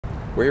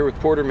We're here with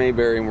Porter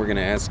Maberry, and we're going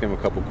to ask him a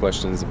couple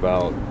questions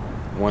about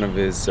one of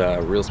his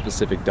real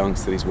specific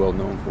dunks that he's well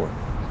known for.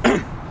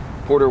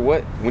 Porter,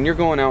 when you're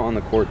going out on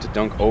the court to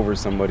dunk over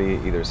somebody,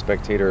 either a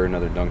spectator or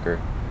another dunker,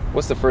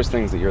 what's the first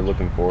things that you're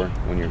looking for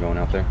when you're going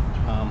out there?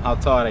 How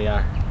tall they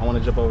are. I want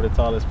to jump over the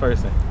tallest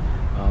person.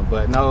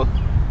 But no,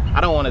 I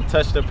don't want to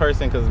touch the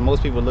person, because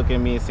most people look at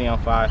me and see I'm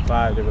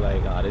 5'5", they be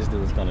like, oh, this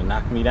dude's going to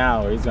knock me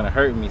down or he's going to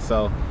hurt me.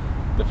 So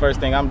the first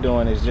thing I'm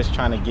doing is just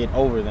trying to get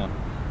over them.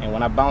 And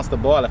when I bounce the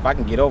ball, if I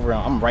can get over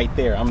them, I'm right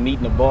there. I'm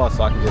meeting the ball,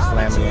 so I can just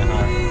slam it in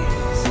hard.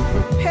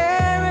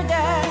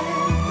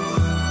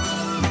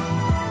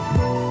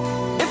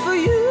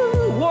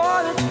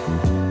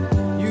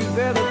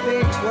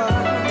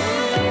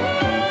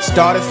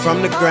 Started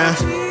from the ground,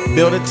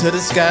 build it to the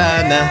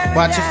sky now.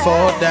 Watch it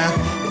fall down.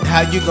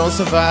 How you gonna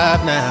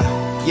survive now?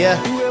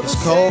 Yeah,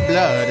 it's cold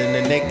blood in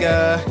the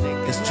nigga.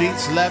 The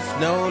streets left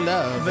no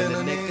love in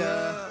the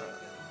nigga.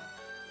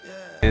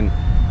 And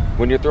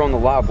when you're throwing the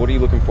lob, what are you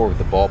looking for with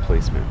the ball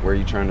placement? Where are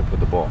you trying to put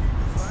the ball?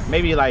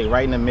 Maybe like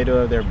right in the middle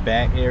of their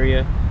back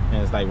area,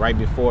 and it's like right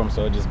before them,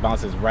 so it just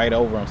bounces right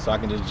over them, so I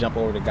can just jump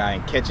over the guy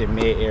and catch it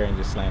mid-air and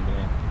just slam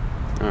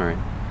it in. All right.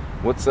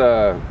 What's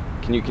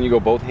can you go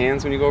both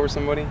hands when you go over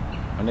somebody?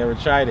 I never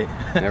tried it.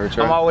 Never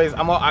tried.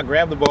 I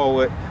grab the ball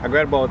with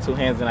two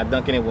hands and I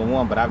dunk in it with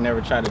one, but I've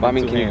never tried to do two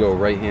hands. Can you go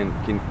right hand?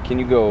 Can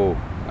you go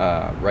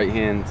right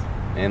hand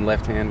and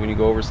left hand when you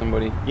go over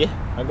somebody? Yeah,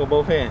 I go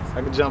both hands.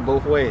 I can jump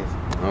both ways.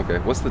 Okay.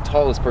 What's the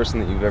tallest person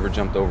that you've ever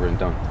jumped over and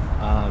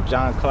dunked?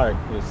 John Clark.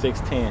 He was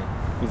 6'10".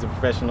 He's a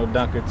professional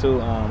dunker too.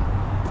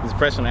 He's a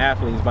professional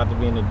athlete. He's about to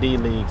be in the D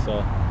League,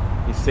 so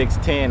he's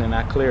 6'10", and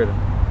I cleared him.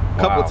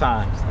 Couple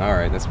times. All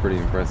right, that's pretty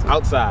impressive.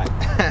 Outside.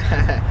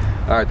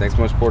 All right, thanks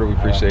so much, Porter. We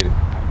appreciate it.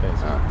 Okay,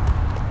 so. All right.